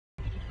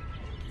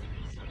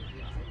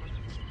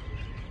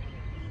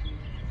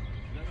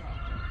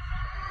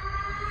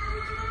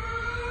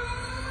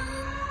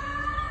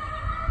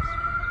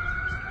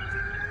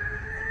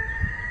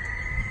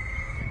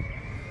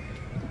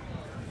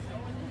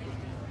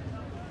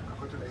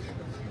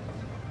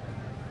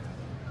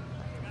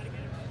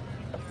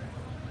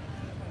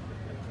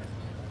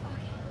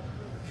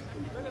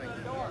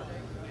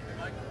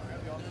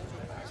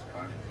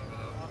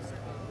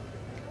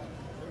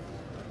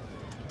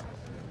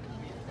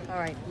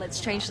Alright, let's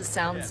change the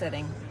sound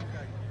setting.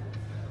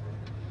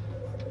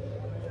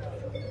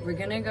 We're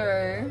gonna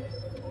go...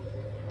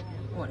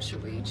 What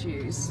should we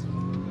choose?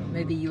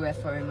 Maybe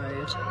UFO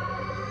mode.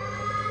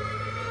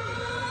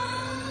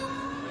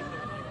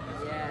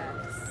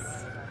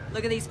 Yes.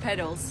 Look at these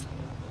pedals.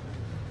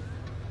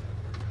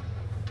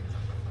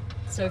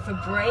 So for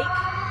brake,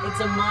 it's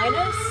a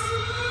minus,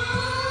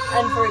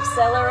 and for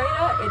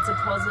accelerator, it's a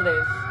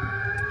positive.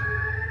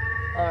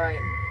 All right.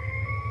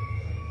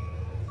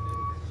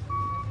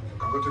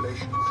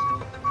 Congratulations.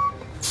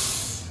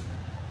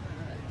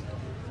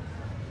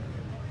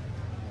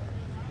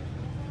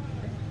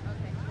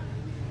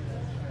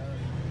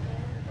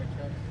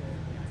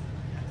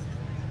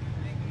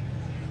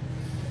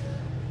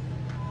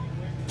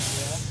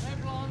 Hey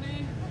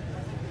Blondie,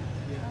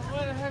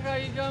 what the heck are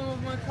you doing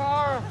with my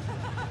car?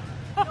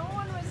 No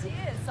one was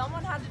here.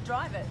 Someone had to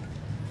drive it.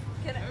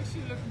 Can I...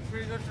 Actually looking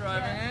pretty good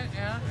driving it,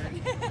 yeah.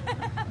 Thank you.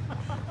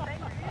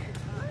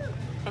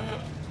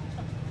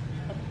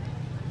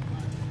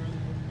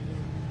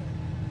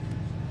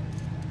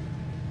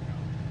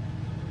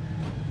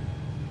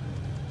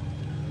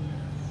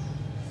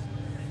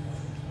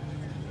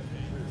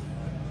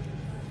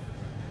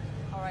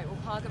 Alright, we'll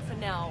park it for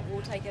now.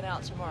 We'll take it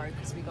out tomorrow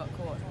because we got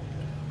caught.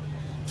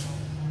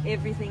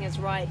 Everything is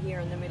right here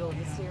in the middle of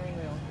the steering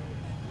wheel.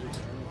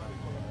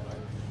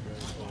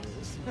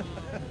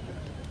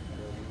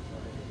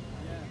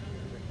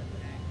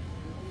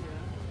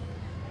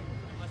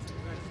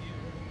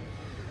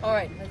 All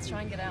right, let's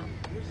try and get out.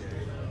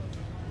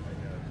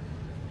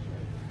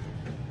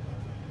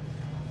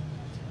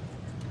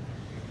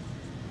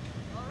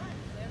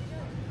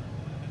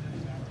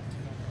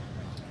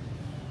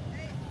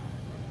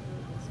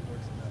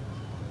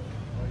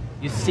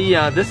 You see,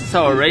 this is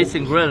our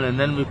racing grill, and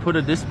then we put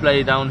a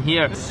display down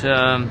here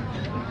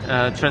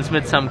to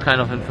transmit some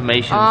kind of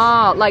information.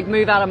 Ah, like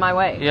move out of my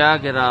way. Yeah,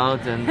 get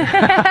out and...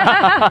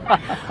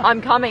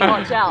 I'm coming,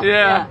 watch out.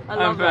 Yeah, I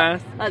love I'm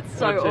that. fast. That's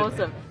so Watch it.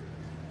 awesome.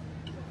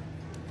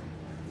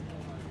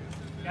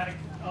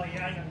 Oh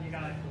yeah, I know, you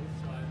got it.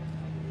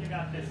 You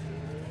got this.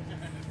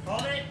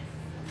 Hold it.